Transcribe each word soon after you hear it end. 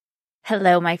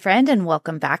Hello, my friend, and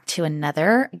welcome back to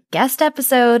another guest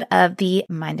episode of the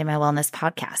Mind and My Wellness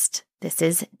podcast. This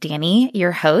is Danny,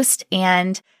 your host,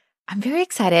 and I'm very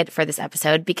excited for this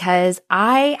episode because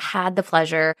I had the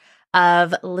pleasure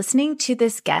of listening to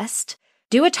this guest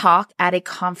do a talk at a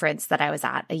conference that I was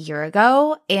at a year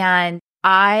ago, and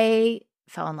I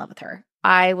fell in love with her.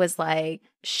 I was like,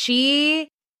 she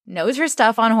knows her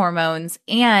stuff on hormones,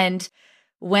 and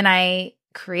when I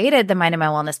created the Mind and My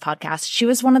Wellness podcast, she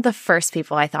was one of the first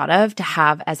people I thought of to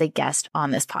have as a guest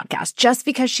on this podcast, just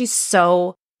because she's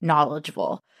so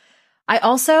knowledgeable. I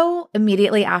also,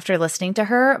 immediately after listening to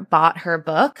her, bought her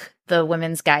book, The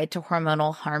Women's Guide to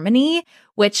Hormonal Harmony,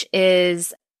 which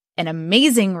is an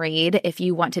amazing read if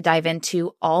you want to dive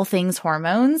into all things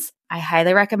hormones. I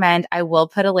highly recommend. I will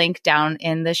put a link down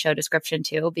in the show description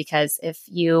too, because if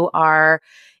you are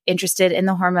interested in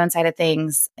the hormone side of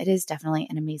things, it is definitely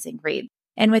an amazing read.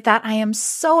 And with that, I am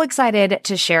so excited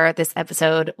to share this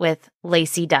episode with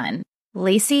Lacey Dunn.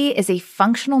 Lacey is a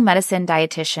functional medicine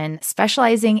dietitian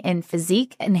specializing in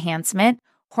physique enhancement,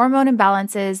 hormone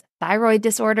imbalances, thyroid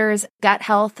disorders, gut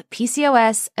health,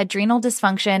 PCOS, adrenal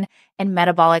dysfunction, and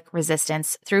metabolic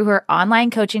resistance through her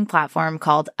online coaching platform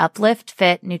called Uplift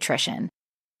Fit Nutrition.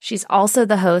 She's also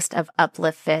the host of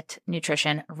Uplift Fit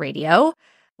Nutrition Radio.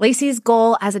 Lacey's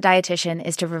goal as a dietitian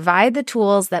is to provide the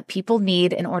tools that people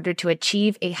need in order to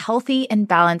achieve a healthy and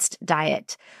balanced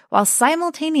diet, while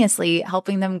simultaneously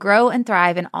helping them grow and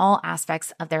thrive in all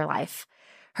aspects of their life.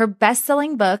 Her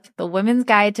best-selling book, The Women's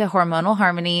Guide to Hormonal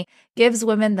Harmony, gives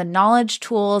women the knowledge,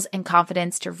 tools, and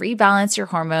confidence to rebalance your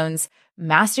hormones,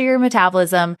 master your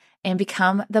metabolism, and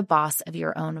become the boss of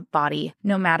your own body,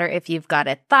 no matter if you've got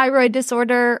a thyroid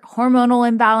disorder, hormonal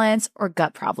imbalance, or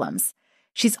gut problems.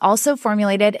 She's also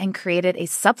formulated and created a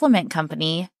supplement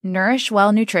company, Nourish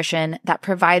Well Nutrition, that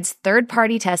provides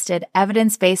third-party tested,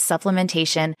 evidence-based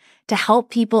supplementation to help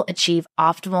people achieve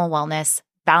optimal wellness,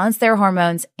 balance their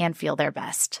hormones, and feel their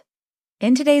best.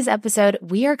 In today's episode,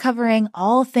 we are covering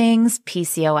all things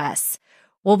PCOS.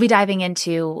 We'll be diving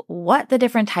into what the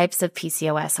different types of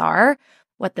PCOS are,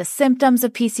 what the symptoms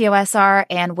of PCOS are,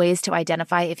 and ways to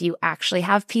identify if you actually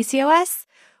have PCOS.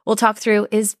 We'll talk through,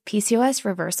 is PCOS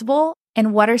reversible?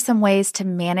 And what are some ways to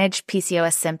manage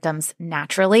PCOS symptoms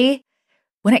naturally?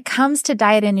 When it comes to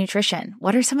diet and nutrition,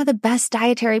 what are some of the best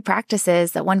dietary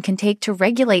practices that one can take to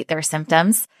regulate their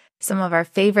symptoms? Some of our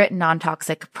favorite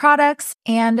non-toxic products,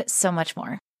 and so much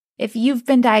more. If you've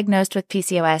been diagnosed with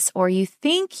PCOS or you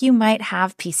think you might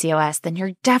have PCOS, then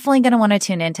you're definitely going to want to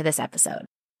tune into this episode.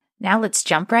 Now let's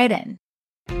jump right in.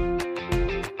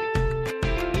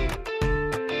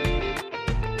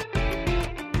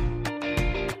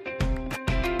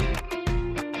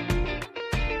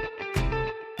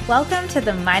 Welcome to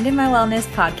the Mind and My Wellness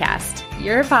podcast,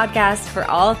 your podcast for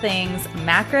all things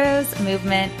macros,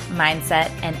 movement, mindset,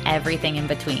 and everything in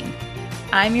between.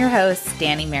 I'm your host,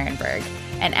 Danny Marenberg,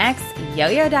 an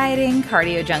ex-yo-yo dieting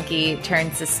cardio junkie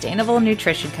turned sustainable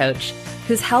nutrition coach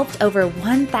who's helped over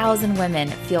 1,000 women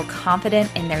feel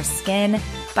confident in their skin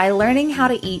by learning how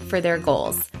to eat for their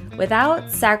goals without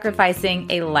sacrificing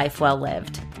a life well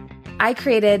lived. I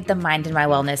created the Mind and My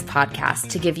Wellness podcast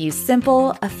to give you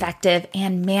simple, effective,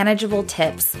 and manageable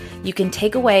tips you can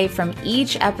take away from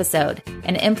each episode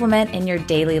and implement in your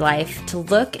daily life to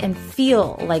look and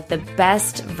feel like the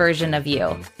best version of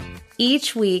you.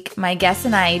 Each week, my guests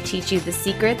and I teach you the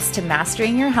secrets to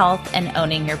mastering your health and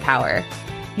owning your power.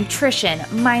 Nutrition,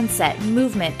 mindset,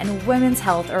 movement, and women's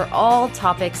health are all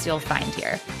topics you'll find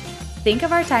here. Think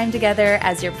of our time together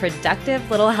as your productive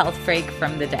little health break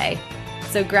from the day.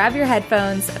 So grab your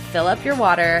headphones, fill up your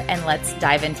water, and let's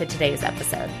dive into today's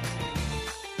episode.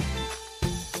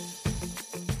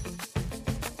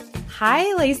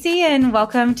 Hi, Lacey, and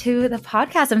welcome to the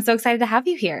podcast. I'm so excited to have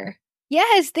you here.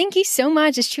 Yes, thank you so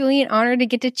much. It's truly an honor to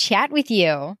get to chat with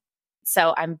you.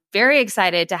 So I'm very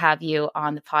excited to have you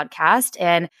on the podcast,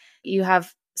 and you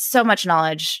have so much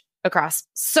knowledge across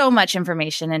so much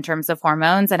information in terms of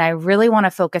hormones, and I really want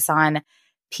to focus on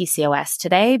PCOS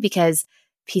today because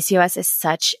PCOS is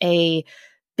such a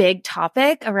big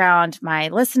topic around my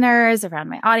listeners, around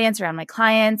my audience, around my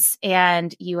clients,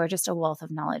 and you are just a wealth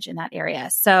of knowledge in that area.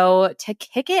 So to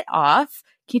kick it off,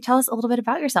 can you tell us a little bit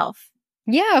about yourself?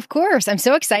 Yeah, of course. I'm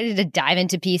so excited to dive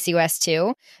into PCOS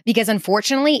too, because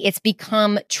unfortunately it's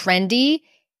become trendy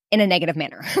in a negative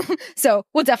manner. So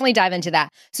we'll definitely dive into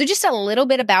that. So just a little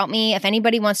bit about me. If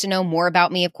anybody wants to know more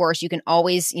about me, of course, you can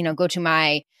always, go to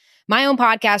my my own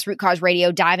podcast, Root Cause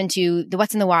Radio, dive into the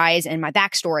what's and the whys and my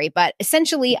backstory. But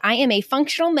essentially, I am a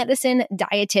functional medicine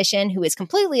dietitian who is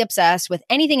completely obsessed with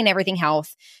anything and everything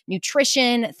health,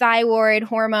 nutrition, thyroid,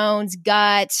 hormones,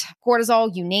 gut,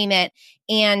 cortisol, you name it.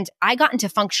 And I got into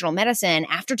functional medicine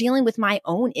after dealing with my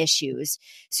own issues.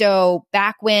 So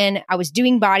back when I was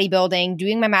doing bodybuilding,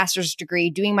 doing my master's degree,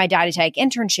 doing my dietetic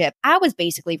internship, I was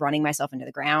basically running myself into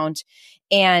the ground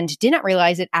and did not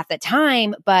realize it at the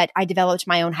time, but I developed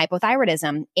my own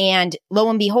hypothyroidism. And lo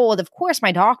and behold, of course,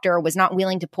 my doctor was not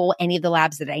willing to pull any of the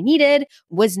labs that I needed,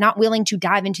 was not willing to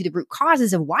dive into the root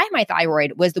causes of why my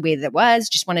thyroid was the way that it was,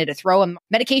 just wanted to throw a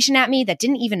medication at me that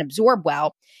didn't even absorb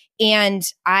well. And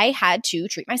I had to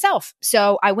treat myself.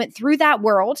 So I went through that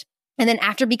world. And then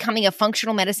after becoming a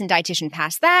functional medicine dietitian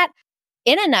past that,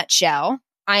 in a nutshell,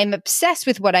 I'm obsessed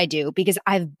with what I do because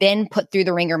I've been put through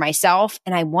the ringer myself.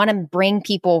 And I want to bring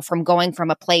people from going from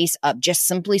a place of just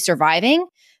simply surviving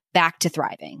back to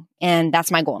thriving. And that's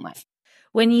my goal in life.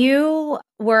 When you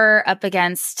were up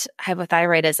against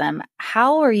hypothyroidism,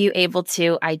 how were you able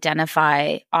to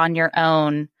identify on your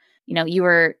own? You know, you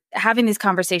were having these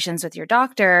conversations with your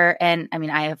doctor. And I mean,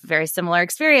 I have a very similar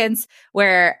experience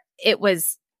where it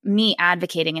was me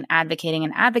advocating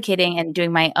and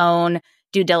doing my own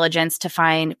due diligence to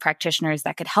find practitioners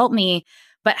that could help me.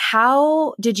 But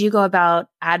how did you go about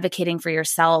advocating for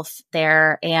yourself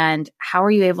there? And how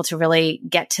were you able to really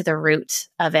get to the root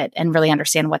of it and really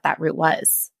understand what that root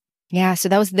was? Yeah, so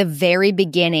that was the very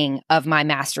beginning of my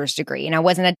master's degree. And I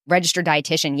wasn't a registered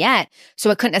dietitian yet, so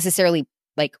I couldn't necessarily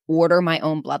order my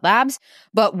own blood labs.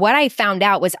 But what I found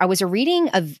out was I was reading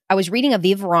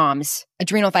Aviva Romm's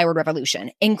Adrenal Thyroid Revolution.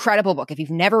 Incredible book. If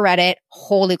you've never read it,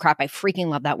 holy crap, I freaking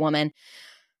love that woman.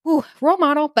 Ooh, role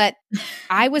model. But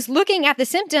I was looking at the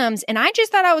symptoms and I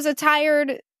just thought I was a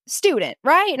tired student,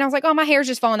 right? And I was like, oh, my hair's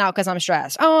just falling out because I'm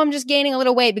stressed. Oh, I'm just gaining a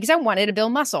little weight because I wanted to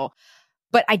build muscle.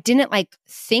 But I didn't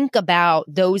think about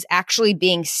those actually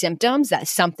being symptoms that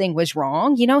something was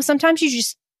wrong. You know, sometimes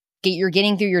you're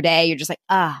getting through your day. You're just like,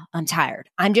 I'm tired.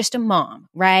 I'm just a mom,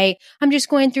 right? I'm just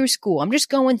going through school. I'm just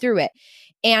going through it.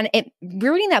 And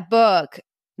reading that book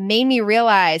made me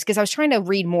realize, because I was trying to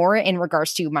read more in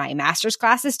regards to my master's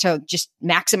classes to just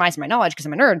maximize my knowledge because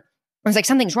I'm a nerd. I was like,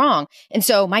 something's wrong. And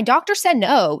so my doctor said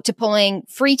no to pulling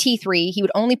free T3. He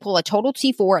would only pull a total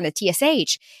T4 and a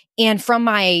TSH. And from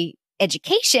my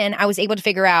education, I was able to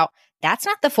figure out that's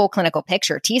not the full clinical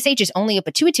picture. TSH is only a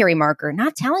pituitary marker,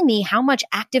 not telling me how much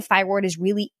active thyroid is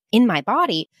really in my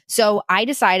body. So I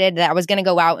decided that I was going to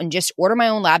go out and just order my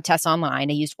own lab tests online.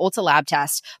 I used Ulta lab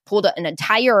tests, pulled an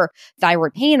entire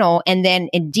thyroid panel. And then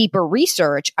in deeper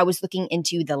research, I was looking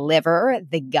into the liver,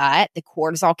 the gut, the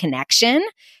cortisol connection,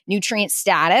 nutrient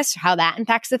status, how that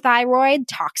impacts the thyroid,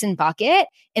 toxin bucket.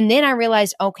 And then I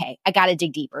realized, okay, I got to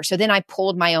dig deeper. So then I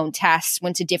pulled my own tests,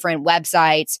 went to different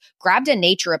websites, grabbed a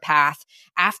naturopath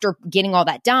after getting all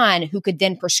that done, who could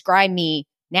then prescribe me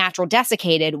natural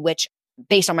desiccated, which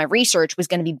based on my research was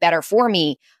going to be better for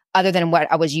me other than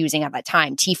what I was using at that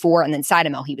time, T4 and then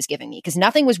Cytomel he was giving me, because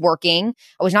nothing was working.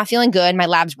 I was not feeling good. My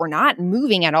labs were not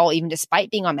moving at all, even despite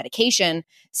being on medication.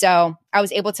 So I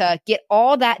was able to get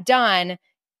all that done,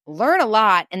 learn a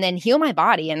lot, and then heal my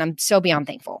body. And I'm so beyond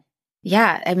thankful.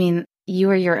 Yeah. I mean, you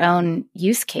were your own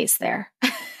use case there.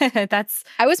 I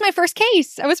was my first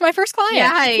case. I was my first client.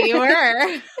 Yeah, you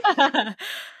were.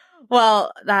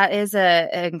 Well, that is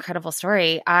an incredible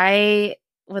story. I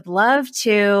would love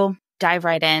to dive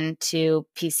right into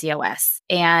PCOS.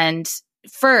 And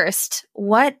first,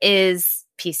 what is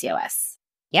PCOS?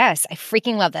 Yes, I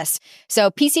freaking love this. So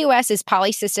PCOS is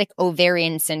polycystic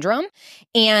ovarian syndrome.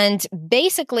 And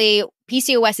basically,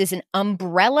 PCOS is an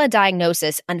umbrella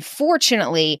diagnosis,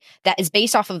 unfortunately, that is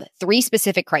based off of 3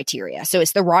 specific criteria. So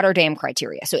it's the Rotterdam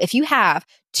criteria. So if you have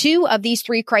 2 of these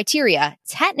 3 criteria,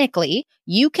 technically,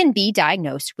 you can be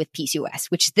diagnosed with PCOS,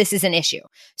 which this is an issue.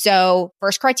 So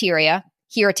first criteria,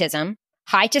 hirsutism,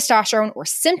 high testosterone or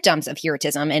symptoms of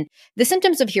hirsutism. And the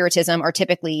symptoms of hirsutism are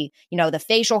typically, the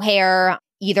facial hair,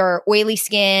 either oily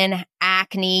skin,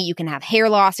 acne. You can have hair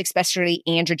loss, especially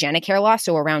androgenic hair loss,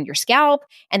 so around your scalp.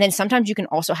 And then sometimes you can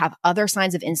also have other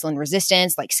signs of insulin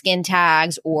resistance, like skin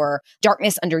tags or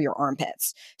darkness under your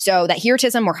armpits. So that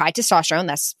hirsutism or high testosterone,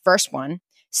 that's first one.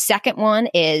 Second one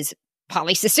is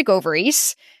polycystic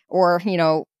ovaries or,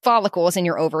 follicles in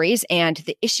your ovaries. And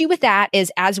the issue with that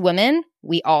is as women,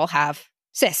 we all have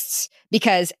cysts,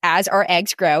 because as our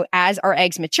eggs grow, as our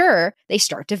eggs mature, they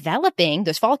start developing,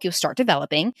 those follicles start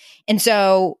developing. And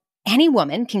so any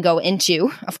woman can go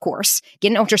into, of course,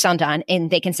 get an ultrasound done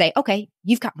and they can say, okay,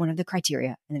 you've got one of the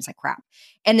criteria. And it's like, crap.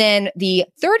 And then the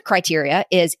third criteria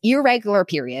is irregular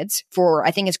periods for,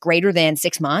 I think it's greater than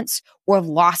 6 months, or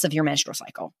loss of your menstrual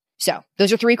cycle. So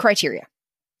those are 3 criteria.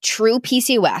 True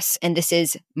PCOS, and this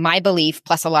is my belief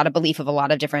plus a lot of belief of a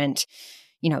lot of different,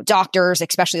 doctors,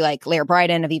 especially like Laird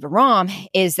Bryden of Eva Rom,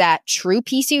 is that true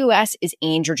PCOS is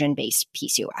androgen-based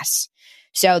PCOS.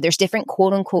 So there's different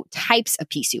quote unquote types of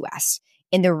PCOS.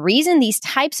 And the reason these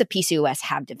types of PCOS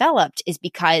have developed is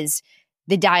because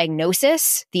the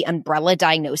diagnosis, the umbrella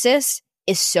diagnosis,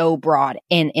 is so broad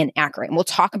and inaccurate. And we'll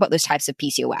talk about those types of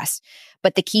PCOS.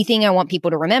 But the key thing I want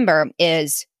people to remember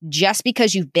is just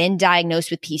because you've been diagnosed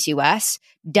with PCOS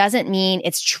doesn't mean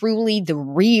it's truly the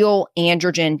real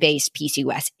androgen-based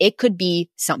PCOS. It could be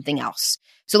something else.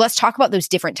 So let's talk about those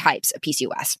different types of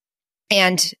PCOS.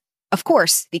 And of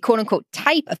course, the quote unquote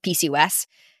type of PCOS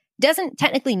doesn't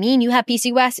technically mean you have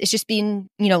PCOS. It's just being,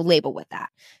 labeled with that.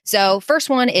 So first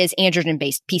one is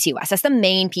androgen-based PCOS. That's the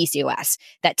main PCOS.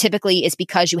 That typically is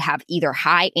because you have either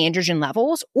high androgen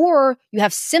levels or you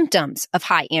have symptoms of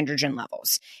high androgen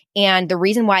levels. And the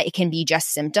reason why it can be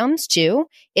just symptoms too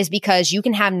is because you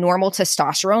can have normal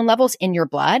testosterone levels in your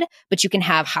blood, but you can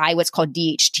have high what's called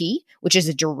DHT, which is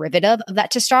a derivative of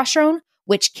that testosterone,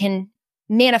 which can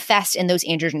manifest in those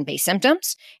androgen-based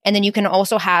symptoms. And then you can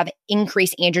also have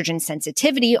increased androgen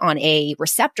sensitivity on a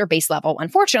receptor-based level,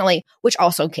 unfortunately, which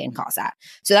also can cause that.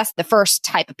 So that's the first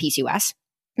type of PCOS.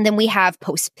 And then we have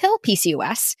post-pill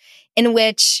PCOS, in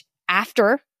which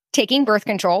after taking birth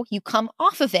control, you come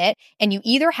off of it and you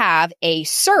either have a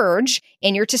surge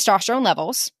in your testosterone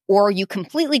levels, or you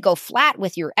completely go flat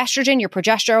with your estrogen, your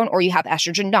progesterone, or you have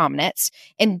estrogen dominance.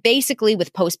 And basically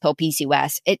with post-pill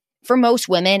PCOS, for most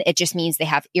women, it just means they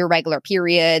have irregular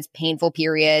periods, painful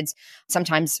periods,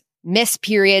 sometimes missed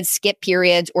periods, skip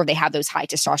periods, or they have those high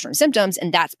testosterone symptoms.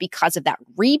 And that's because of that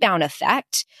rebound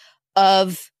effect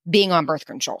of being on birth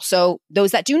control. So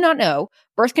those that do not know,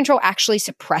 birth control actually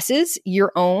suppresses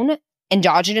your own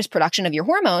endogenous production of your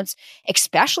hormones,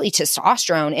 especially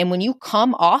testosterone. And when you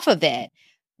come off of it,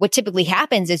 what typically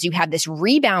happens is you have this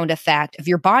rebound effect of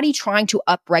your body trying to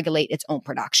upregulate its own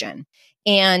production.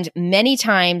 And many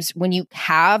times when you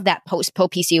have that post-pill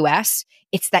PCOS,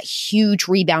 it's that huge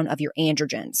rebound of your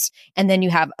androgens. And then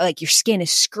you have your skin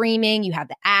is screaming, you have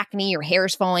the acne, your hair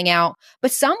is falling out.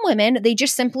 But some women, they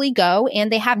just simply go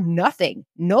and they have nothing,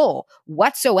 no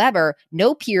whatsoever,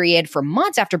 no period for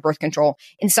months after birth control.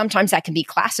 And sometimes that can be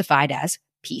classified as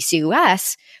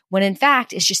PCOS, when in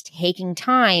fact, it's just taking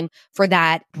time for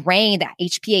that brain, that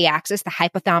HPA axis, the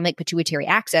hypothalamic pituitary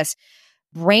axis,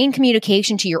 brain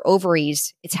communication to your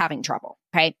ovaries, it's having trouble.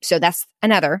 Okay. So that's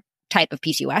another type of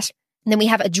PCOS. And then we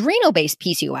have adrenal-based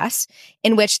PCOS,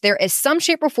 in which there is some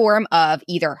shape or form of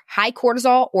either high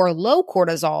cortisol or low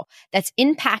cortisol that's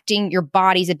impacting your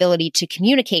body's ability to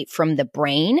communicate from the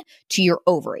brain to your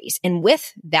ovaries. And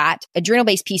with that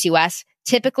adrenal-based PCOS,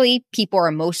 typically people are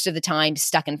most of the time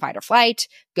stuck in fight or flight,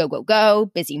 go, go, go,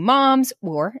 busy moms,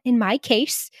 or in my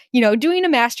case, doing a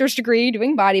master's degree,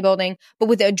 doing bodybuilding. But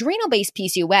with the adrenal-based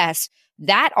PCOS,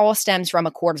 that all stems from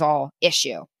a cortisol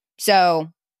issue. So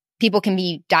people can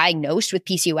be diagnosed with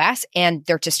PCOS and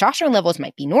their testosterone levels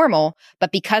might be normal,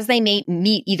 but because they may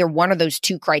meet either one of those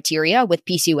 2 criteria with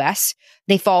PCOS,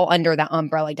 they fall under the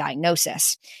umbrella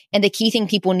diagnosis. And the key thing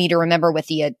people need to remember with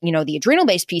the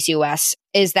adrenal-based PCOS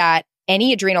is that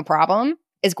any adrenal problem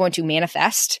is going to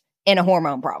manifest in a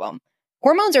hormone problem.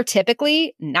 Hormones are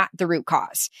typically not the root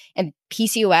cause. And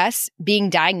PCOS,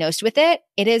 being diagnosed with it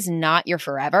is not your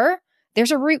forever.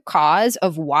 There's a root cause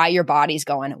of why your body's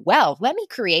going, well, let me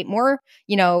create more,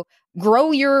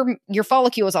 grow your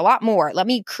follicles a lot more. Let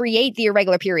me create the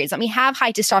irregular periods. Let me have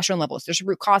high testosterone levels. There's a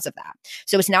root cause of that.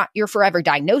 So it's not your forever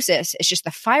diagnosis. It's just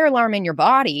the fire alarm in your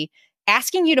body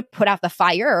asking you to put out the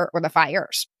fire or the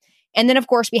fires. And then, of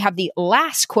course, we have the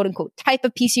last quote unquote type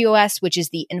of PCOS, which is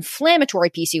the inflammatory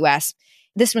PCOS.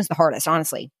 This one's the hardest,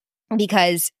 honestly,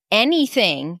 because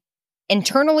anything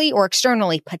internally or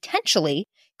externally potentially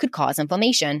could cause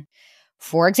inflammation.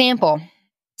 For example,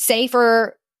 say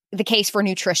for the case for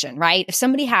nutrition, right? If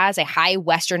somebody has a high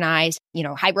westernized,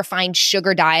 high refined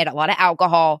sugar diet, a lot of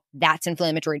alcohol, that's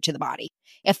inflammatory to the body.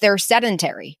 If they're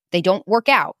sedentary, they don't work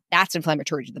out, that's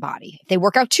inflammatory to the body. If they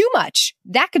work out too much,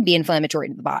 that could be inflammatory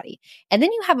to the body. And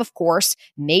then you have, of course,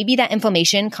 maybe that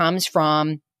inflammation comes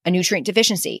from a nutrient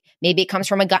deficiency. Maybe it comes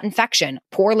from a gut infection,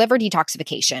 poor liver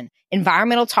detoxification,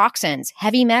 environmental toxins,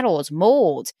 heavy metals,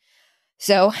 mold.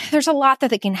 So there's a lot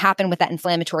that can happen with that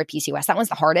inflammatory PCOS. That one's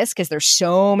the hardest because there's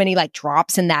so many like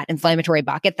drops in that inflammatory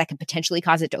bucket that can potentially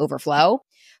cause it to overflow.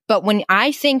 But when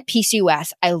I think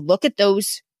PCOS, I look at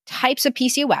those types of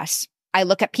PCOS, I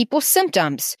look at people's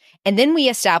symptoms, and then we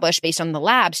establish based on the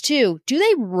labs too, do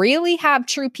they really have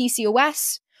true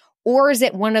PCOS? Or is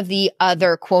it one of the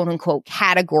other quote unquote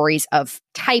categories of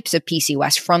types of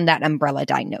PCOS from that umbrella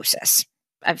diagnosis?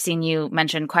 I've seen you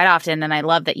mention quite often, and I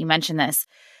love that you mentioned this,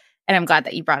 and I'm glad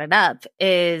that you brought it up,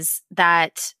 is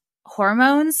that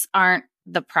hormones aren't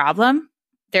the problem.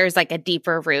 There's like a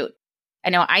deeper root. I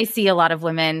know I see a lot of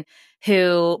women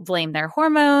who blame their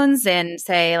hormones and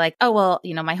say like, oh, well,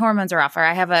 my hormones are off, or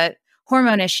I have a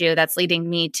hormone issue that's leading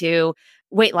me to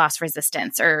weight loss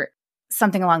resistance or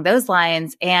something along those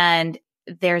lines. And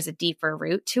there's a deeper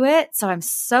root to it. So I'm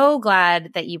so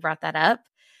glad that you brought that up.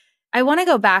 I want to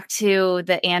go back to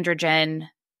the androgen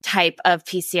type of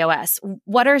PCOS.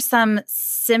 What are some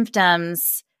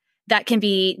symptoms that can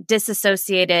be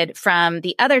disassociated from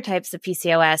the other types of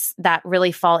PCOS that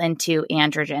really fall into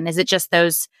androgen? Is it just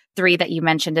those three that you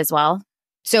mentioned as well?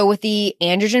 So with the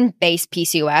androgen-based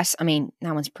PCOS, I mean,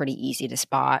 that one's pretty easy to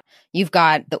spot. You've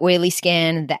got the oily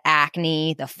skin, the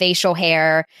acne, the facial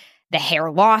hair, the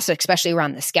hair loss, especially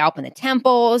around the scalp and the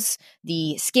temples,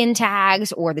 the skin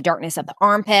tags or the darkness of the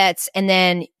armpits. And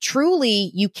then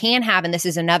truly you can have, and this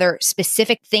is another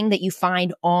specific thing that you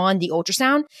find on the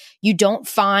ultrasound, you don't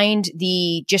find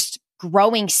the just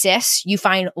growing cysts, you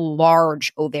find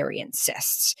large ovarian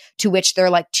cysts, to which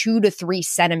they're like 2 to 3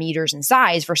 centimeters in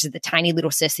size versus the tiny little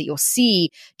cysts that you'll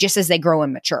see just as they grow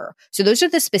and mature. So those are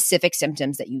the specific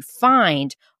symptoms that you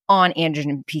find on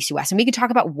androgen PCOS. And we can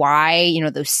talk about why,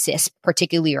 those cysts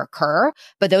particularly occur,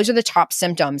 but those are the top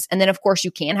symptoms. And then of course you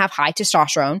can have high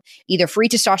testosterone, either free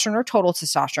testosterone or total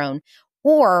testosterone,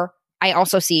 or I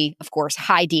also see, of course,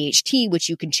 high DHT, which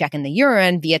you can check in the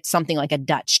urine via something like a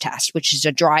Dutch test, which is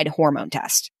a dried hormone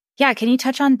test. Yeah. Can you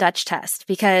touch on Dutch test?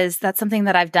 Because that's something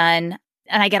that I've done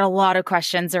and I get a lot of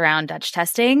questions around Dutch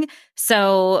testing.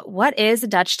 So what is a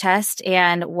Dutch test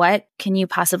and what can you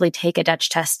possibly take a Dutch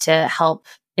test to help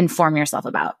inform yourself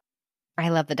about? I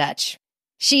love the Dutch.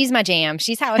 She's my jam.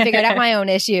 She's how I figured out my own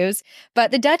issues.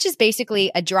 But the Dutch is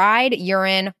basically a dried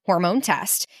urine hormone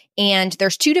test. And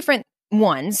there's 2 different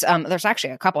ones. There's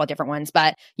actually a couple of different ones,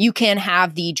 but you can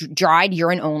have the dried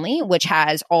urine only, which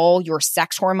has all your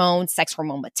sex hormone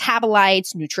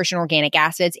metabolites, nutrition, organic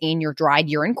acids, and your dried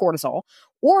urine cortisol.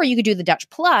 Or you could do the Dutch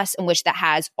Plus, in which that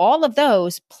has all of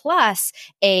those plus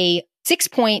a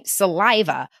 6-point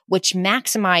saliva, which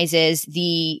maximizes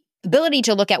the ability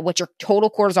to look at what your total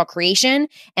cortisol creation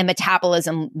and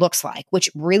metabolism looks like, which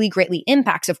really greatly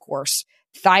impacts, of course,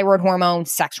 thyroid hormone,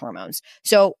 sex hormones.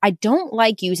 So I don't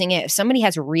like using it if somebody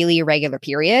has really irregular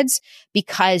periods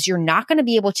because you're not going to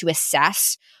be able to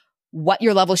assess what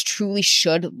your levels truly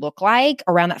should look like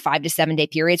around that 5 to 7 day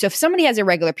period. So if somebody has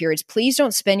irregular periods, please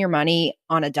don't spend your money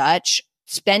on a Dutch.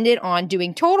 Spend it on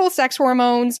doing total sex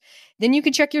hormones. Then you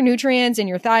can check your nutrients and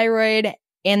your thyroid.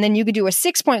 And then you could do a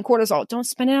 6-point cortisol. Don't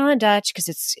spend it on a Dutch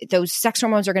because those sex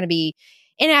hormones are going to be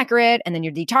inaccurate. And then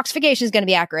your detoxification is going to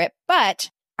be accurate. But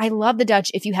I love the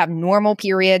Dutch if you have normal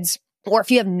periods or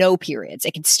if you have no periods,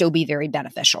 it can still be very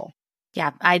beneficial.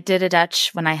 Yeah, I did a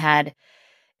Dutch when I had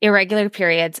irregular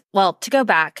periods. Well, to go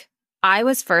back, I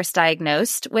was first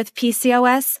diagnosed with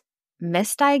PCOS,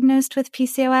 misdiagnosed with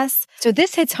PCOS. So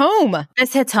this hits home.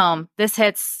 This hits home.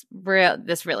 This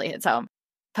really hits home.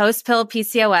 Post-pill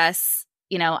PCOS,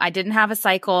 I didn't have a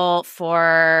cycle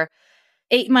for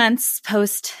 8 months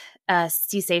post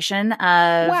cessation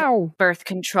of birth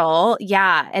control.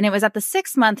 Yeah. And it was at the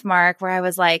 6-month mark where I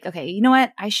was like, okay, you know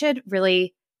what? I should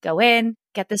really go in,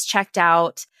 get this checked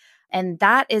out. And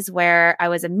that is where I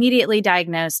was immediately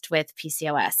diagnosed with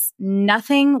PCOS.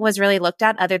 Nothing was really looked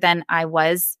at other than I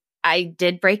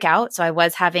did break out. So I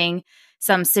was having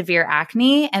some severe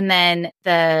acne and then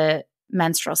the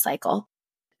menstrual cycle.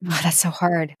 Oh, that's so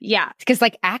hard. Yeah. Because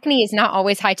acne is not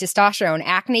always high testosterone.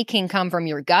 Acne can come from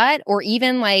your gut or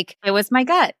even it was my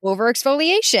gut. Over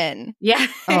exfoliation. Yeah.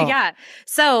 Oh. Yeah.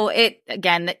 So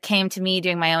that came to me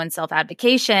doing my own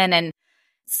self-advocation and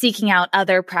seeking out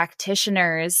other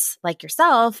practitioners like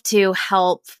yourself to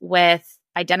help with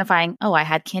identifying, I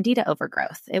had candida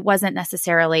overgrowth. It wasn't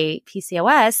necessarily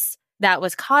PCOS that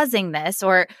was causing this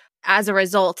or as a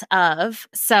result of.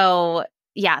 So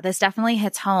yeah, this definitely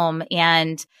hits home.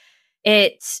 And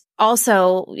it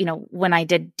also, when I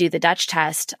did do the Dutch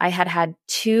test, I had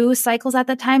 2 cycles at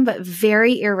the time, but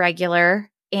very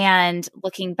irregular. And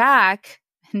looking back,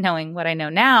 knowing what I know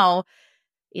now,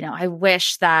 I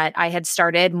wish that I had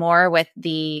started more with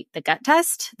the gut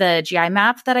test, the GI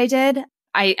map that I did.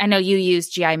 I know you use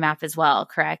GI Map as well,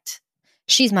 correct?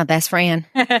 She's my best friend.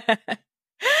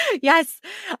 Yes,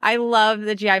 I love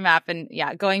the GI Map. And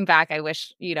yeah, going back, I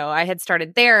wish, I had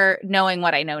started there knowing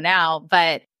what I know now.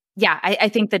 But yeah, I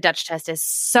think the Dutch test is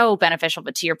so beneficial.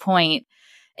 But to your point,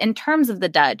 in terms of the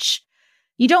Dutch,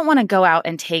 you don't want to go out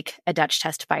and take a Dutch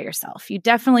test by yourself. You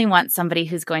definitely want somebody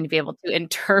who's going to be able to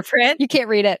interpret. You can't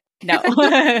read it. No.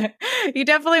 You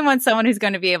definitely want someone who's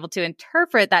going to be able to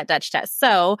interpret that Dutch test.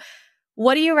 So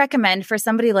what do you recommend for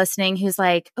somebody listening who's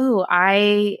like, oh,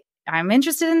 I'm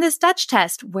interested in this Dutch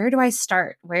test. Where do I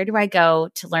start? Where do I go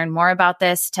to learn more about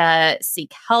this, to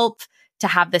seek help, to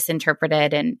have this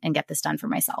interpreted and get this done for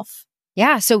myself?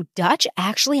 Yeah, so Dutch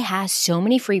actually has so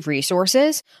many free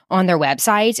resources on their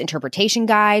websites, interpretation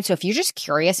guides. So if you're just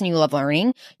curious and you love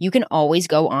learning, you can always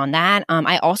go on that.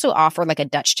 I also offer like a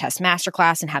Dutch test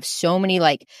masterclass and have so many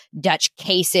like Dutch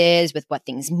cases with what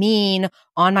things mean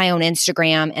on my own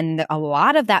Instagram. And a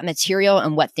lot of that material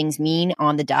and what things mean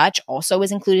on the Dutch also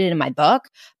is included in my book.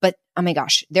 But oh my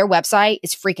gosh, their website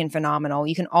is freaking phenomenal.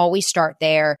 You can always start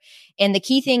there. And the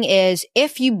key thing is,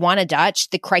 if you want a Dutch,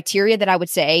 the criteria that I would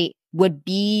say would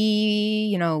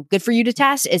be, good for you to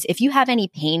test is if you have any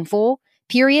painful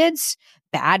periods,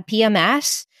 bad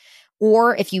PMS,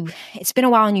 or if it's been a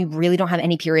while and you really don't have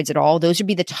any periods at all, those would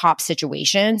be the top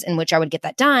situations in which I would get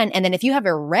that done. And then if you have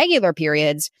irregular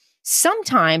periods,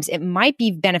 sometimes it might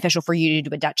be beneficial for you to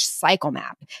do a Dutch cycle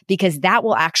map, because that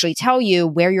will actually tell you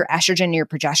where your estrogen and your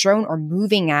progesterone are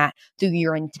moving at through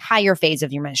your entire phase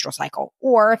of your menstrual cycle.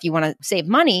 Or if you want to save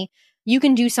money, you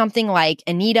can do something like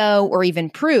Anito or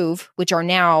even Prove, which are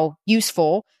now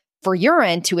useful for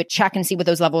urine to check and see what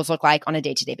those levels look like on a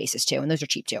day-to-day basis too. And those are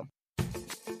cheap too.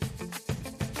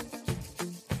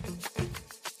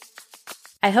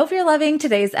 I hope you're loving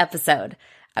today's episode.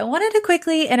 I wanted to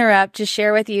quickly interrupt to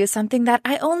share with you something that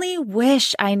I only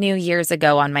wish I knew years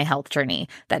ago on my health journey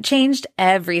that changed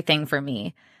everything for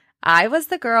me. I was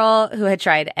the girl who had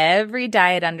tried every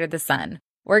diet under the sun,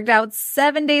 worked out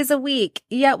 7 days a week,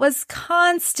 yet was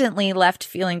constantly left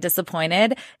feeling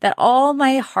disappointed that all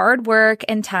my hard work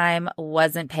and time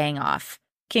wasn't paying off.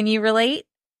 Can you relate?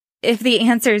 If the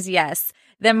answer is yes,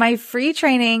 then my free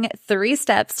training, 3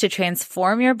 Steps to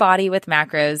Transform Your Body with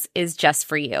Macros, is just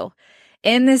for you.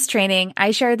 In this training,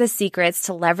 I share the secrets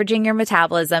to leveraging your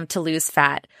metabolism to lose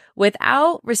fat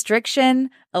without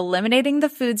restriction, eliminating the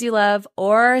foods you love,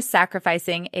 or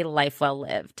sacrificing a life well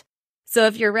lived. So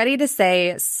if you're ready to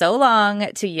say so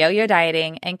long to yo-yo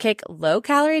dieting and kick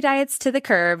low-calorie diets to the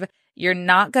curb, you're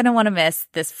not going to want to miss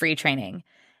this free training.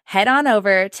 Head on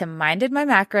over to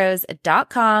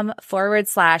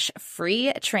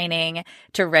mindinmymacros.com/free training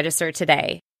to register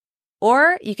today.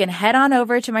 Or you can head on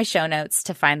over to my show notes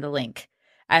to find the link.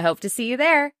 I hope to see you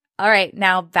there. All right,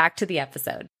 now back to the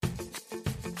episode.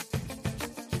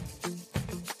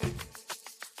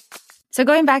 So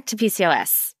going back to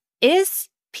PCOS, is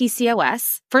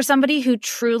PCOS for somebody who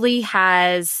truly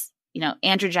has,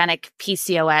 androgenic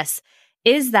PCOS,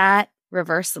 is that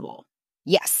reversible?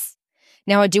 Yes.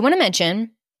 Now, I do want to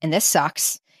mention, and this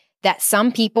sucks, that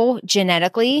some people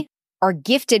genetically are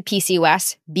gifted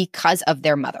PCOS because of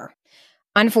their mother.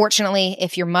 Unfortunately,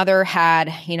 if your mother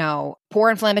had,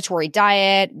 poor inflammatory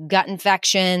diet, gut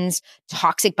infections,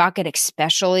 toxic bucket,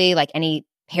 especially like any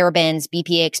parabens,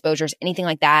 BPA exposures, anything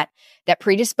like that, that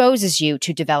predisposes you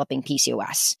to developing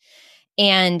PCOS.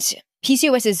 And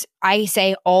PCOS is, I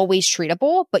say, always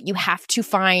treatable, but you have to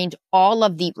find all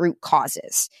of the root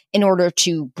causes in order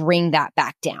to bring that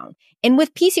back down. And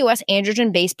with PCOS,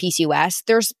 androgen-based PCOS,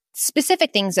 there's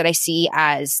specific things that I see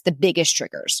as the biggest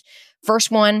triggers. First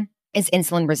one is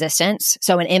insulin resistance,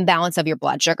 so an imbalance of your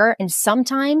blood sugar. And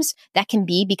sometimes that can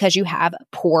be because you have a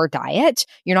poor diet.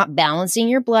 You're not balancing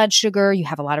your blood sugar. You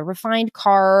have a lot of refined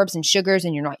carbs and sugars,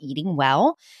 and you're not eating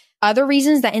well. Other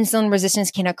reasons that insulin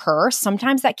resistance can occur,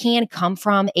 sometimes that can come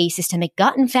from a systemic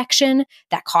gut infection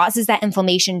that causes that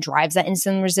inflammation, drives that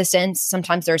insulin resistance.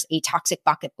 Sometimes there's a toxic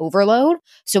bucket overload.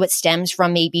 So it stems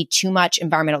from maybe too much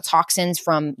environmental toxins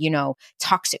from,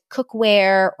 toxic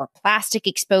cookware or plastic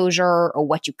exposure or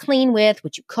what you clean with,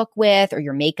 what you cook with, or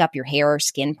your makeup, your hair, or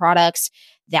skin products.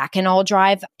 That can all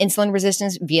drive insulin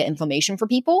resistance via inflammation for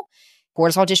people.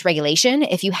 Cortisol dysregulation,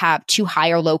 if you have too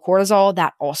high or low cortisol,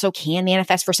 that also can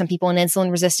manifest for some people in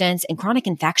insulin resistance, and chronic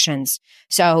infections.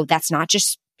 So that's not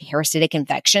just parasitic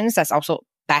infections, that's also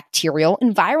bacterial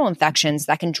and viral infections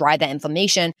that can drive that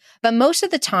inflammation. But most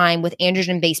of the time with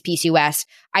androgen-based PCOS,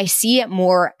 I see it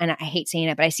more, and I hate saying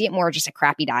it, but I see it more just a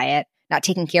crappy diet, not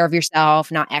taking care of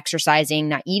yourself, not exercising,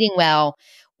 not eating well,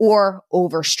 or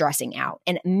over stressing out.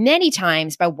 And many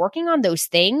times by working on those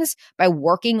things, by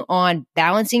working on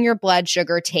balancing your blood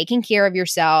sugar, taking care of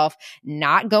yourself,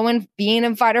 not being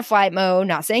in fight or flight mode,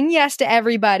 not saying yes to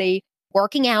everybody,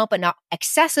 working out, but not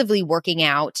excessively working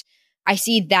out, I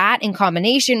see that in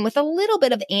combination with a little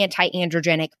bit of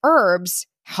anti-androgenic herbs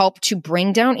help to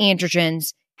bring down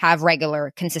androgens, have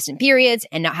regular, consistent periods,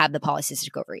 and not have the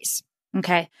polycystic ovaries.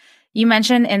 Okay. You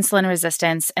mentioned insulin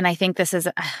resistance, and I think this is,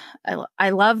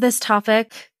 I love this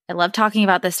topic. I love talking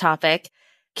about this topic.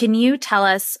 Can you tell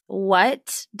us,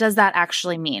 what does that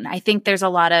actually mean? I think there's a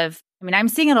lot of, I'm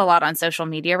seeing it a lot on social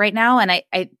media right now, and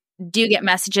I do get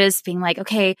messages being like,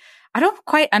 okay, I don't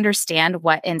quite understand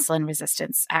what insulin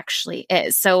resistance actually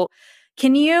is. So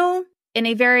can you, in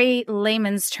a very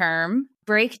layman's term,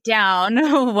 break down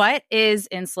what is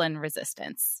insulin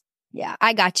resistance? Yeah,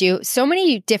 I got you. So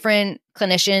many different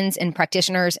clinicians and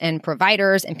practitioners and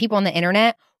providers and people on the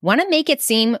internet want to make it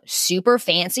seem super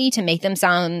fancy to make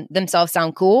themselves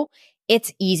sound cool.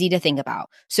 It's easy to think about.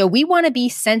 So we want to be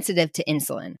sensitive to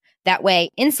insulin. That way,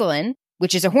 insulin,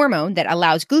 which is a hormone that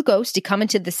allows glucose to come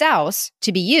into the cells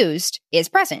to be used, is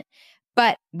present.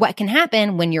 But what can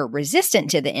happen when you're resistant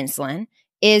to the insulin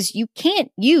is you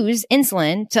can't use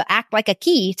insulin to act like a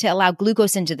key to allow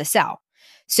glucose into the cell.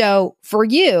 So for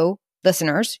you,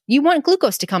 listeners, you want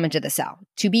glucose to come into the cell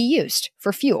to be used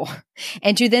for fuel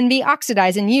and to then be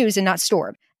oxidized and used and not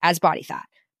stored as body fat.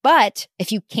 But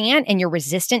if you can't and you're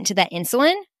resistant to that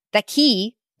insulin, that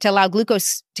key to allow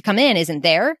glucose to come in isn't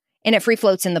there, and it free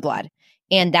floats in the blood.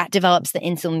 And that develops the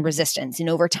insulin resistance. And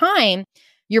over time,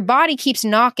 your body keeps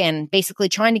knocking, basically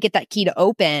trying to get that key to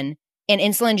open, and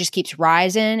insulin just keeps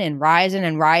rising and rising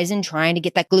and rising, trying to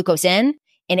get that glucose in.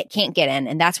 And it can't get in.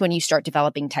 And that's when you start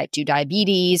developing type 2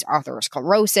 diabetes,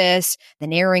 arteriosclerosis, the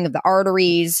narrowing of the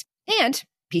arteries, and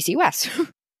PCOS.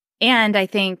 And I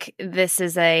think this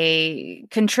is a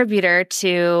contributor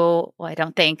to, well, I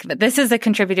don't think, but this is a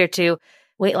contributor to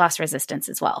weight loss resistance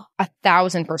as well.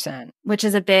 1,000%. Which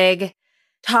is a big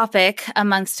topic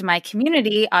amongst my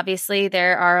community. Obviously,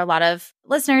 there are a lot of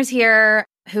listeners here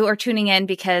who are tuning in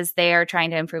because they are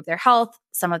trying to improve their health,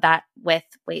 some of that with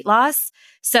weight loss.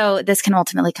 So this can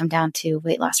ultimately come down to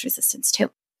weight loss resistance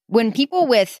too. When people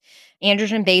with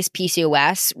androgen-based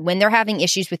PCOS, when they're having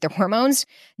issues with their hormones,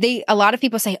 a lot of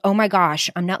people say, oh my gosh,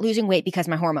 I'm not losing weight because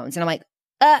of my hormones. And I'm like,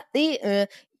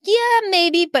 yeah,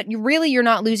 maybe, but you're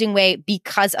not losing weight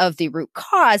because of the root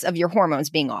cause of your hormones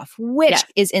being off, which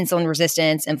is insulin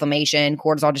resistance, inflammation,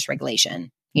 cortisol dysregulation,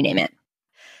 you name it.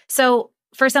 So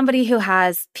for somebody who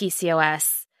has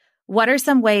PCOS, what are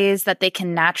some ways that they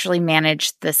can naturally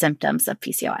manage the symptoms of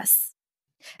PCOS?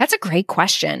 That's a great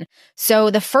question. So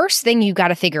the first thing you got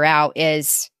to figure out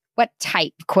is, what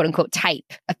type, quote unquote, type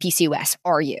of PCOS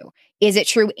are you? Is it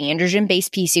true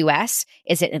androgen-based PCOS?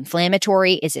 Is it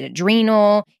inflammatory? Is it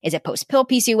adrenal? Is it post-pill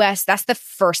PCOS? That's the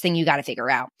first thing you got to figure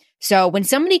out. So when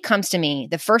somebody comes to me,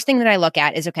 the first thing that I look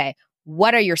at is, okay,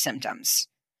 what are your symptoms?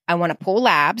 I want to pull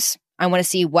labs. I want to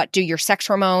see, what do your sex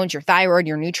hormones, your thyroid,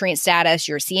 your nutrient status,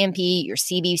 your CMP, your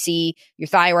CBC, your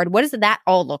thyroid, what does that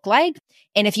all look like?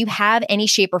 And if you have any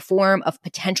shape or form of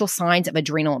potential signs of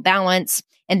adrenal imbalance,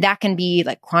 and that can be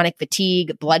like chronic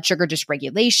fatigue, blood sugar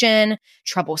dysregulation,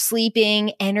 trouble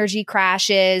sleeping, energy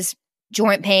crashes,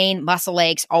 joint pain, muscle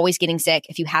aches, always getting sick.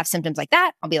 If you have symptoms like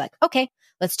that, I'll be like, okay,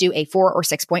 let's do a 4 or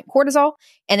 6 point cortisol.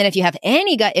 And then if you have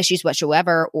any gut issues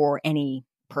whatsoever, or any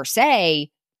per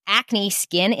se acne,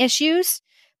 skin issues,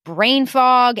 brain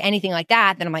fog, anything like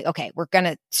that, then I'm like, okay, we're going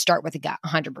to start with the gut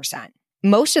 100%.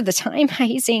 Most of the time, I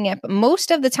hate saying it, but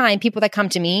most of the time, people that come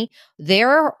to me,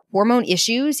 their hormone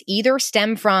issues either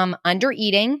stem from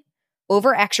under-eating,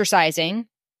 over-exercising,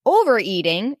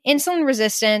 overeating, insulin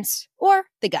resistance, or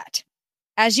the gut.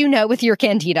 As you know, with your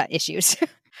candida issues.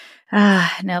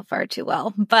 No, far too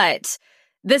well. But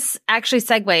this actually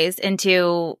segues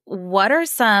into, what are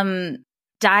some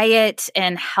diet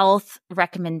and health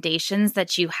recommendations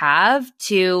that you have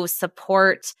to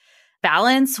support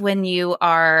balance when you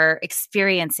are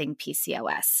experiencing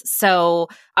PCOS? So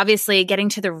obviously getting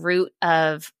to the root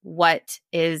of what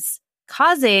is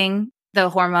causing the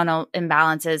hormonal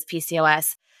imbalances,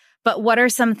 PCOS, but what are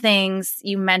some things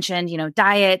you mentioned,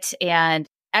 diet and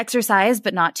exercise,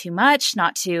 but not too much,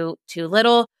 not too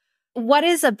little. What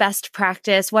is a best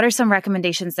practice? What are some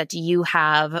recommendations that you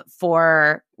have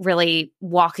for really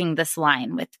walking this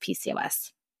line with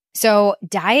PCOS? So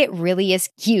diet really is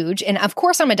huge. And of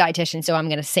course, I'm a dietitian, so I'm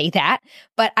going to say that.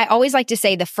 But I always like to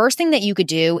say the first thing that you could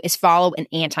do is follow an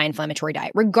anti-inflammatory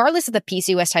diet, regardless of the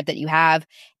PCOS type that you have.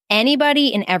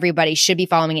 Anybody and everybody should be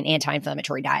following an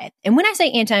anti-inflammatory diet. And when I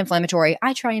say anti-inflammatory,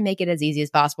 I try and make it as easy as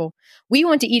possible. We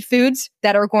want to eat foods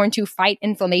that are going to fight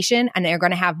inflammation and are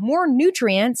going to have more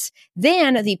nutrients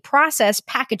than the processed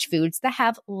packaged foods that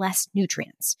have less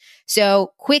nutrients.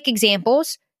 So quick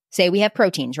examples. Say we have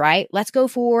proteins, right? Let's go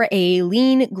for a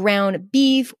lean ground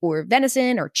beef or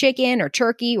venison or chicken or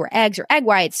turkey or eggs or egg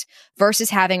whites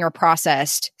versus having our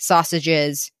processed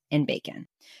sausages and bacon.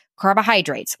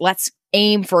 Carbohydrates. Let's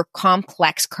aim for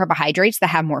complex carbohydrates that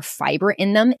have more fiber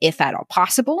in them, if at all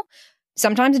possible.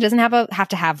 Sometimes it doesn't have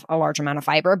to have a large amount of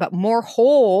fiber, but more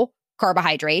whole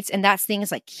carbohydrates. And that's things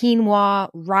like quinoa,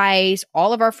 rice,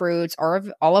 all of our fruits,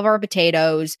 all of our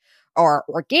potatoes, or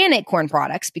organic corn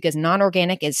products, because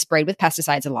non-organic is sprayed with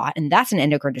pesticides a lot, and that's an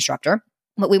endocrine disruptor.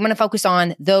 But we want to focus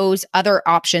on those. Other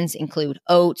options include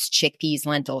oats, chickpeas,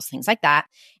 lentils, things like that.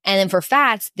 And then for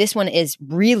fats, this one is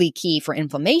really key for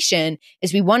inflammation,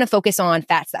 is we want to focus on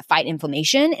fats that fight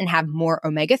inflammation and have more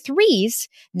omega-3s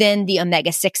than the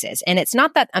omega-6s. And it's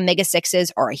not that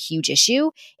omega-6s are a huge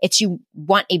issue. It's you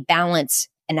want a balance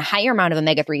and a higher amount of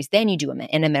omega-3s than you do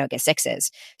in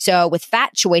omega-6s. So with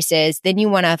fat choices, then you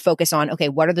want to focus on, okay,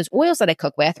 what are those oils that I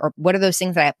cook with, or what are those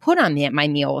things that I put on my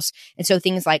meals? And so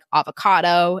things like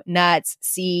avocado, nuts,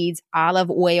 seeds,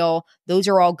 olive oil, those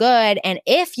are all good. And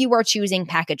if you are choosing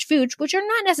packaged foods, which are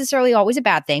not necessarily always a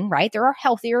bad thing, right? There are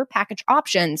healthier packaged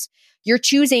options. You're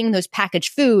choosing those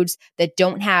packaged foods that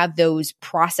don't have those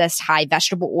processed high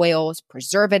vegetable oils,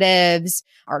 preservatives,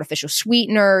 artificial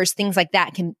sweeteners, things like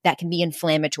that can be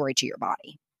inflammatory to your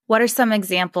body. What are some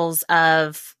examples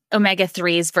of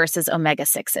omega-3s versus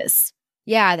omega-6s?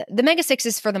 Yeah, the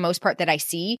omega-6s for the most part that I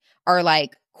see are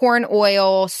like corn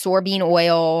oil, soybean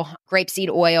oil, grapeseed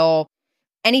oil,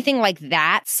 anything like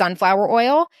that, sunflower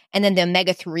oil. And then the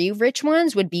omega-3 rich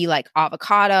ones would be like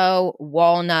avocado,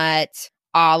 walnut,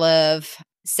 olive,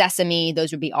 sesame.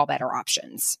 Those would be all better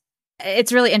options.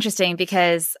 It's really interesting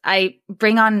because I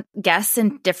bring on guests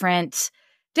in different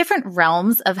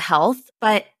realms of health,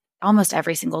 but almost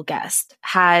every single guest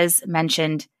has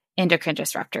mentioned endocrine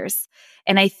disruptors.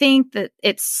 And I think that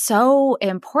it's so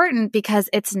important because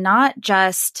it's not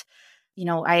just,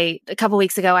 a couple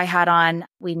weeks ago I had on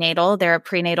WeNatal, they're a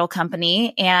prenatal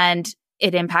company, and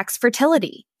it impacts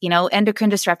fertility. Endocrine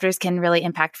disruptors can really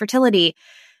impact fertility.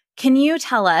 Can you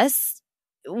tell us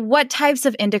what types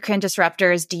of endocrine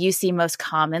disruptors do you see most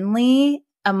commonly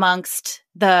amongst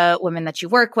the women that you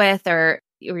work with or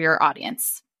your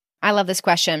audience? I love this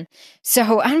question.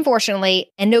 So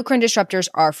unfortunately, endocrine disruptors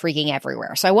are freaking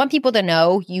everywhere. So I want people to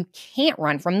know you can't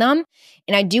run from them.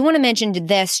 And I do want to mention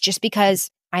this just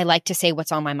because I like to say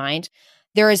what's on my mind.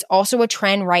 There is also a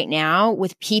trend right now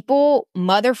with people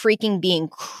mother freaking being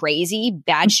crazy,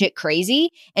 bad shit crazy,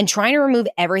 and trying to remove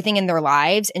everything in their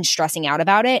lives and stressing out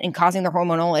about it and causing their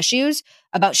hormonal issues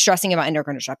about stressing about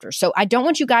endocrine disruptors. So I don't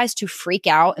want you guys to freak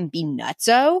out and be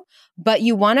nutso, but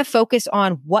you want to focus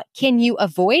on what can you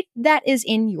avoid that is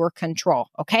in your control,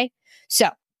 okay? So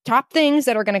top things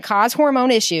that are going to cause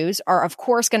hormone issues are, of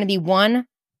course, going to be one,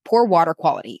 poor water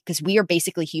quality, because we are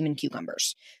basically human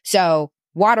cucumbers. So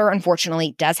water,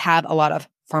 unfortunately, does have a lot of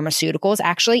pharmaceuticals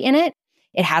actually in it.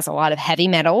 It has a lot of heavy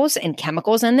metals and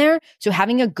chemicals in there. So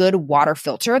having a good water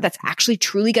filter that's actually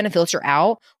truly going to filter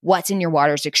out what's in your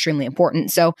water is extremely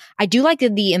important. So I do like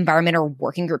the Environmental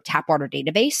Working Group Tap Water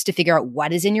Database to figure out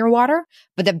what is in your water.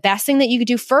 But the best thing that you could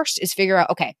do first is figure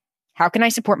out, okay, how can I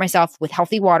support myself with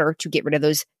healthy water to get rid of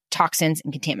those toxins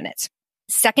and contaminants?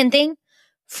 Second thing,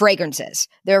 fragrances.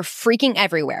 They're freaking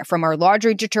everywhere, from our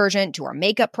laundry detergent to our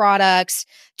makeup products,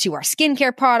 to our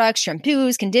skincare products,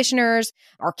 shampoos, conditioners,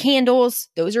 our candles.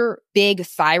 Those are big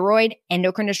thyroid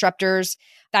endocrine disruptors,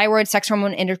 thyroid sex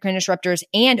hormone endocrine disruptors,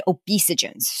 and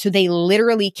obesogens. So they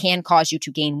literally can cause you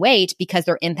to gain weight because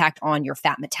their impact on your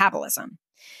fat metabolism.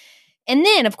 And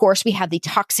then, of course, we have the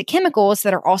toxic chemicals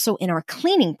that are also in our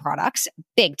cleaning products,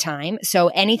 big time. So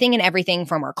anything and everything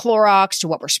from our Clorox to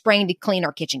what we're spraying to clean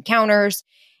our kitchen counters,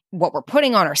 what we're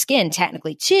putting on our skin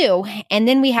technically too. And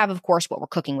then we have, of course, what we're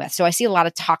cooking with. So I see a lot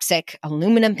of toxic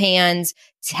aluminum pans,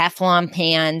 Teflon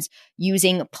pans,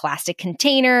 using plastic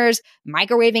containers,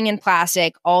 microwaving in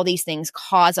plastic. All these things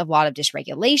cause a lot of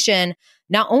dysregulation,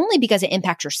 not only because it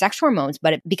impacts your sex hormones,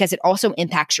 but because it also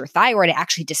impacts your thyroid. It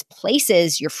actually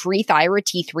displaces your free thyroid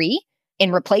T3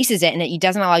 and replaces it, and it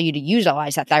doesn't allow you to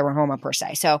utilize that thyroid hormone per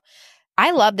se. So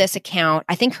I love this account.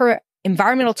 I think her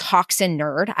environmental toxin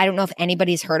nerd. I don't know if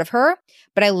anybody's heard of her,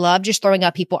 but I love just throwing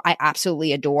up people I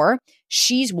absolutely adore.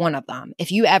 She's one of them.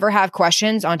 If you ever have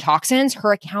questions on toxins,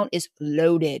 her account is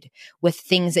loaded with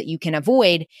things that you can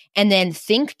avoid. And then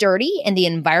Think Dirty and the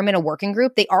Environmental Working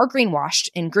Group, they are greenwashed.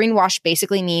 And greenwash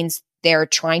basically means they're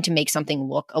trying to make something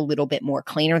look a little bit more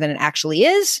cleaner than it actually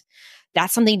is.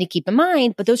 That's something to keep in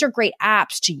mind. But those are great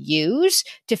apps to use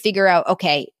to figure out,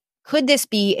 okay, could this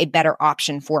be a better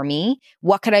option for me?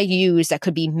 What could I use that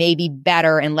could be maybe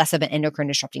better and less of an endocrine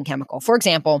disrupting chemical? For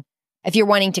example, if you're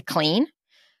wanting to clean,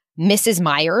 Mrs.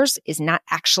 Meyer's is not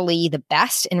actually the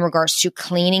best in regards to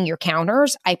cleaning your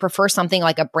counters. I prefer something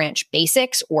like a Branch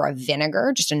Basics or a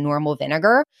vinegar, just a normal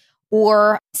vinegar,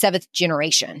 or 7th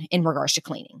Generation in regards to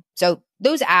cleaning. So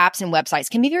those apps and websites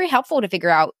can be very helpful to figure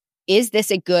out, is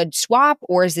this a good swap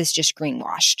or is this just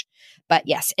greenwashed? But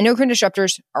yes, endocrine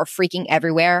disruptors are freaking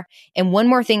everywhere. And one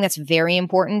more thing that's very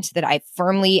important that I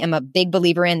firmly am a big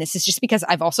believer in, this is just because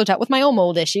I've also dealt with my own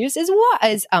mold issues,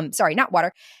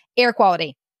 air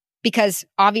quality. Because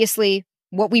obviously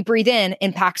what we breathe in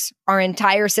impacts our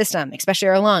entire system, especially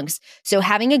our lungs. So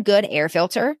having a good air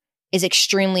filter is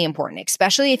extremely important,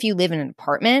 especially if you live in an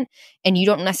apartment and you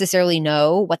don't necessarily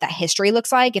know what that history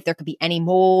looks like, if there could be any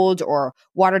mold or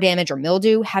water damage or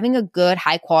mildew. Having a good,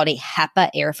 high quality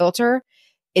HEPA air filter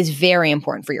is very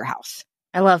important for your health.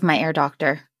 I love my air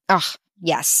doctor. Oh,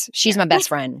 yes. She's my best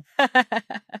friend. I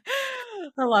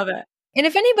love it. And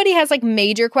if anybody has like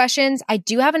major questions, I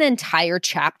do have an entire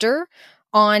chapter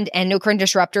on endocrine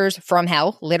disruptors from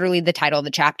hell, literally the title of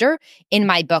the chapter in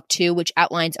my book too, which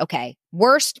outlines, okay,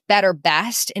 worst, better,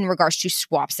 best in regards to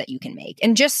swaps that you can make.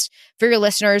 And just for your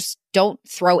listeners, don't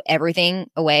throw everything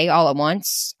away all at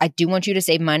once. I do want you to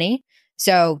save money.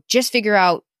 So just figure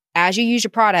out as you use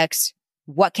your products,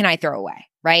 what can I throw away,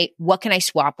 right? What can I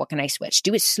swap? What can I switch?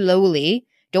 Do it slowly.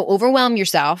 Don't overwhelm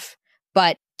yourself,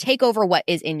 but take over what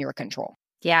is in your control.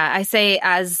 Yeah, I say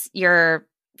as you're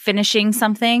finishing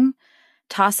something,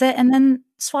 toss it and then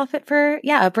swap it for,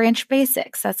 a Branch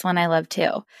Basics. That's one I love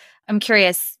too. I'm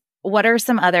curious, what are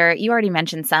some other, you already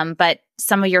mentioned some, but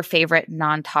some of your favorite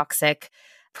non-toxic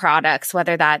products,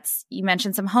 whether that's, you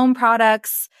mentioned some home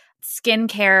products,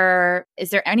 skincare.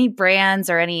 Is there any brands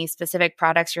or any specific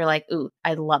products you're like, ooh,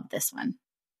 I love this one?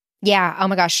 Yeah. Oh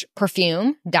my gosh.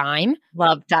 Perfume, Dime.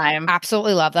 Love Dime.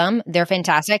 Absolutely love them. They're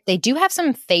fantastic. They do have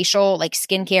some facial, like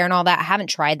skincare and all that. I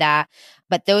haven't tried that,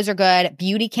 but those are good.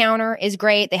 Beauty Counter is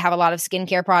great. They have a lot of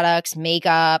skincare products,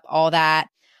 makeup, all that.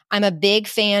 I'm a big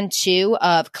fan too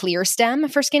of Clear Stem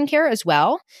for skincare as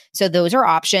well. So those are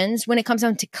options. When it comes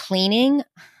down to cleaning,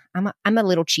 I'm a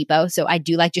little cheapo. So I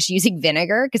do like just using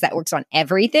vinegar because that works on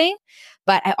everything.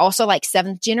 But I also like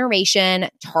 7th Generation.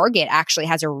 Target actually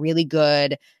has a really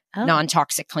good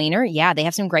non-toxic cleaner. Yeah, they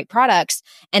have some great products.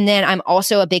 And then I'm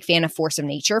also a big fan of Force of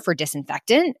Nature for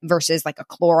disinfectant versus like a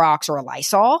Clorox or a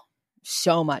Lysol.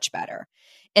 So much better.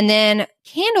 And then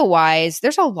candle-wise,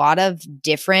 there's a lot of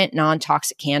different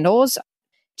non-toxic candles.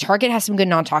 Target has some good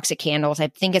non-toxic candles. I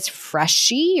think it's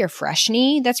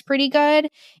Freshny that's pretty good.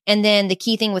 And then the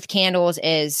key thing with candles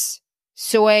is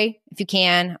soy, if you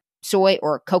can, soy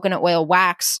or coconut oil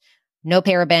wax, no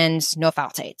parabens, no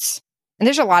phthalates. And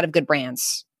there's a lot of good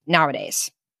brands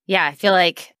nowadays. Yeah, I feel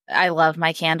like I love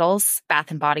my candles,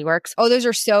 Bath and Body Works. Oh, those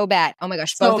are so bad. Oh my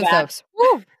gosh, both of those.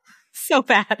 Woo, so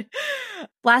bad.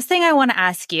 Last thing I want to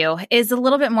ask you is a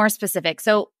little bit more specific.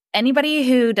 So anybody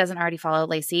who doesn't already follow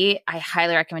Lacey, I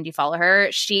highly recommend you follow her.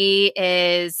 She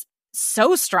is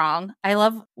so strong. I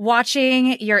love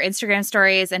watching your Instagram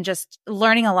stories and just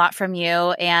learning a lot from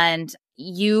you. And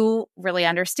you really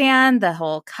understand the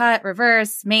whole cut,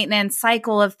 reverse, maintenance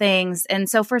cycle of things. And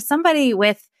so for somebody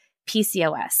with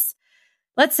PCOS,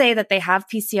 let's say that they have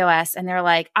PCOS and they're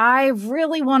like, I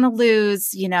really want to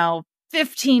lose,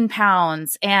 15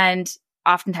 pounds. And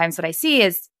oftentimes what I see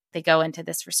is they go into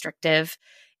this restrictive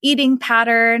eating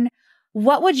pattern.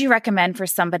 What would you recommend for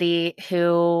somebody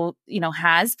who,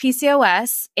 has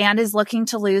PCOS and is looking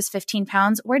to lose 15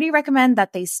 pounds? Where do you recommend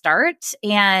that they start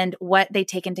and what they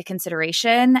take into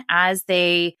consideration as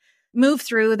they move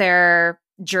through their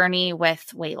journey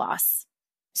with weight loss?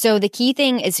 So the key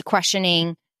thing is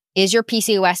questioning, is your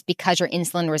PCOS because you're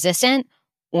insulin resistant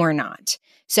or not?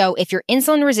 So if you're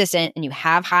insulin resistant and you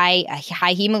have high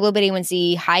hemoglobin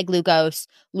A1C, high glucose,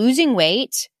 losing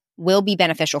weight will be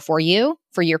beneficial for you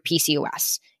for your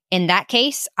PCOS. In that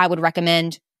case, I would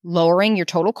recommend lowering your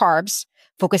total carbs,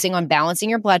 focusing on balancing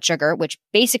your blood sugar, which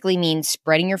basically means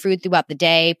spreading your food throughout the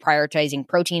day, prioritizing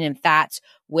protein and fats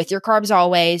with your carbs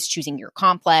always, choosing your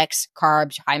complex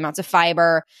carbs, high amounts of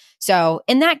fiber. So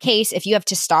in that case, if you have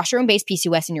testosterone-based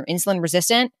PCOS and you're insulin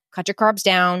resistant, cut your carbs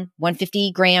down.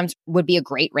 150 grams would be a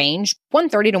great range,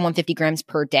 130 to 150 grams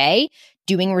per day.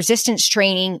 Doing resistance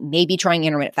training, maybe trying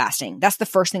intermittent fasting. That's the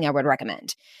first thing I would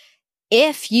recommend.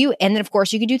 And then of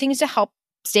course, you could do things to help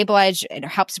stabilize and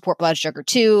help support blood sugar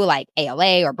too, like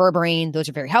ALA or berberine. Those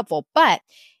are very helpful. But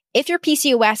If your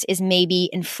PCOS is maybe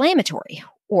inflammatory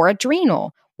or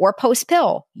adrenal or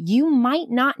post-pill, you might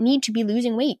not need to be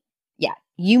losing weight yet.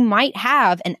 You might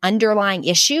have an underlying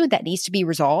issue that needs to be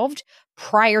resolved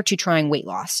prior to trying weight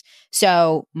loss.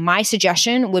 So my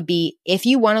suggestion would be, if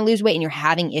you want to lose weight and you're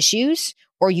having issues,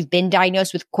 or you've been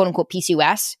diagnosed with quote unquote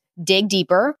PCOS, dig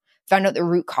deeper, find out the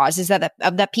root causes of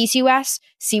that PCOS,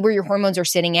 see where your hormones are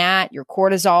sitting at, your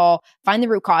cortisol, find the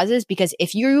root causes. Because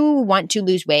if you want to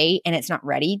lose weight and it's not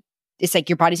ready, it's like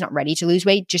your body's not ready to lose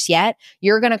weight just yet,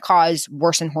 you're going to cause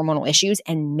worsened hormonal issues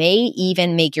and may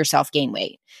even make yourself gain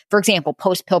weight. For example,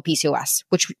 post-pill PCOS,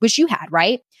 which you had,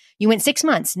 right? You went 6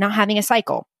 months not having a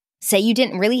cycle. Say you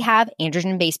didn't really have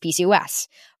androgen-based PCOS,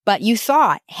 but you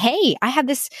thought, hey, I have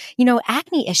this,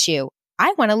 acne issue.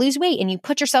 I want to lose weight. And you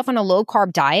put yourself on a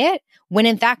low-carb diet when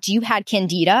in fact you had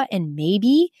candida and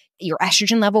maybe your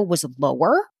estrogen level was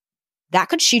lower. That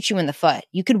could shoot you in the foot.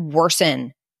 You could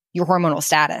worsen your hormonal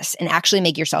status and actually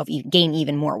make yourself gain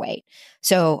even more weight.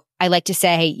 So I like to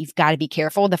say you've got to be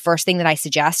careful. The first thing that I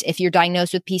suggest if you're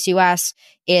diagnosed with PCOS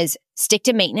is stick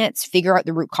to maintenance, figure out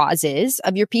the root causes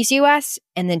of your PCOS,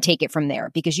 and then take it from there,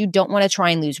 because you don't want to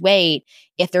try and lose weight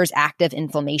if there's active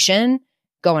inflammation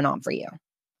going on for you,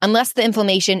 unless the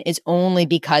inflammation is only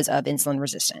because of insulin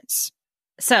resistance.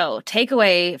 So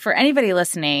takeaway for anybody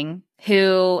listening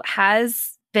who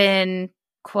has been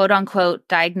quote unquote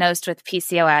diagnosed with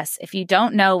PCOS, if you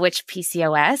don't know which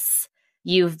PCOS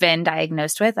you've been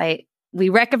diagnosed with, we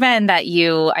recommend that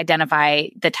you identify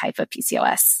the type of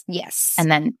PCOS. Yes. And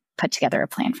then put together a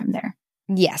plan from there.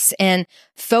 Yes. And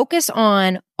focus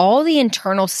on all the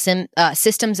internal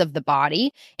systems of the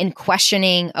body and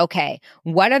questioning, okay,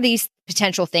 what are these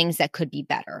potential things that could be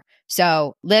better?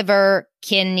 So liver,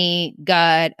 kidney,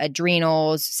 gut,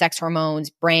 adrenals, sex hormones,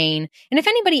 brain. And if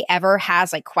anybody ever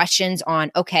has questions on,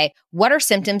 okay, what are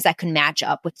symptoms that can match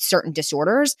up with certain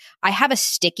disorders? I have a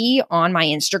sticky on my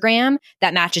Instagram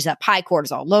that matches up high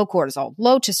cortisol, low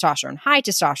testosterone, high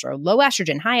testosterone, low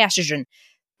estrogen, high estrogen.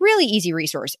 Really easy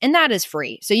resource. And that is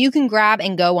free. So you can grab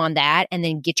and go on that and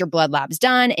then get your blood labs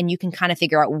done. And you can kind of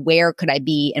figure out where could I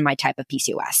be in my type of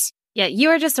PCOS. Yeah, you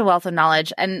are just a wealth of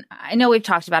knowledge. And I know we've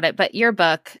talked about it, but your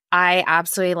book, I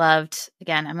absolutely loved.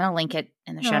 Again, I'm going to link it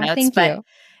in the show notes. Thank you.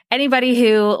 Anybody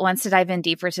who wants to dive in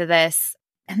deeper to this,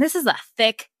 and this is a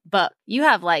thick book. You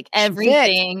have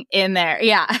everything in there.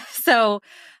 Yeah. So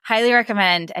highly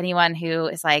recommend anyone who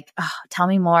is tell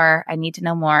me more. I need to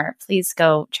know more. Please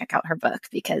go check out her book,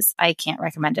 because I can't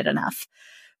recommend it enough.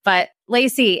 But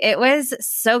Lacey, it was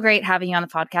so great having you on the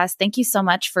podcast. Thank you so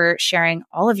much for sharing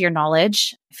all of your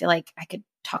knowledge. I feel like I could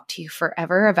talk to you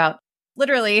forever about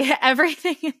literally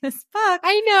everything in this book.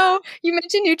 I know. You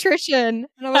mentioned nutrition.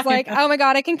 And I was oh my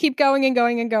God, I can keep going and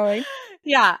going and going.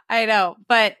 Yeah, I know.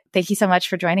 But thank you so much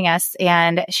for joining us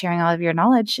and sharing all of your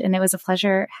knowledge. And it was a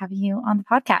pleasure having you on the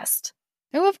podcast.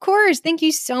 Oh, of course. Thank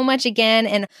you so much again.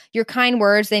 And your kind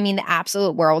words, they mean the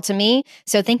absolute world to me.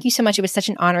 So thank you so much. It was such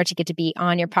an honor to get to be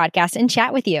on your podcast and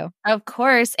chat with you. Of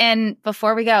course. And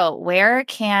before we go, where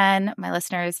can my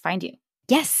listeners find you?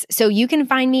 Yes. So you can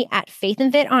find me at Faith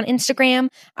and Fit on Instagram.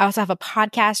 I also have a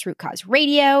podcast, Root Cause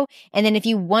Radio. And then if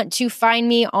you want to find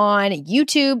me on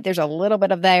YouTube, there's a little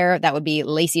bit of there. That would be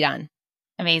Lacey Dunn.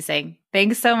 Amazing.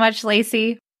 Thanks so much,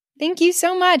 Lacey. Thank you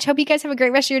so much. Hope you guys have a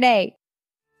great rest of your day.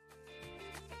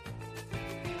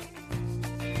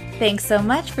 Thanks so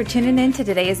much for tuning in to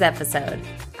today's episode.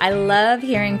 I love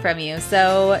hearing from you,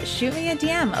 so shoot me a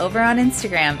DM over on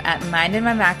Instagram at Mind in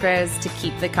My Macros to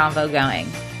keep the convo going.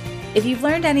 If you've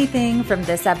learned anything from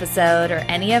this episode or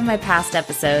any of my past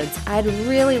episodes, I'd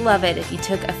really love it if you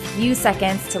took a few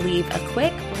seconds to leave a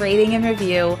quick rating and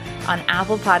review on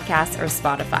Apple Podcasts or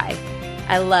Spotify.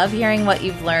 I love hearing what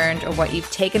you've learned or what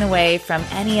you've taken away from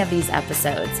any of these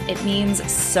episodes. It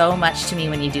means so much to me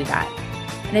when you do that.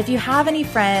 And if you have any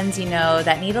friends you know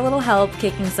that need a little help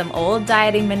kicking some old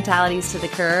dieting mentalities to the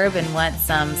curb and want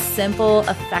some simple,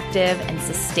 effective, and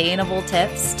sustainable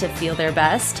tips to feel their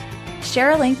best,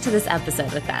 share a link to this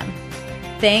episode with them.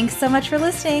 Thanks so much for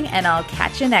listening, and I'll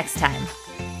catch you next time.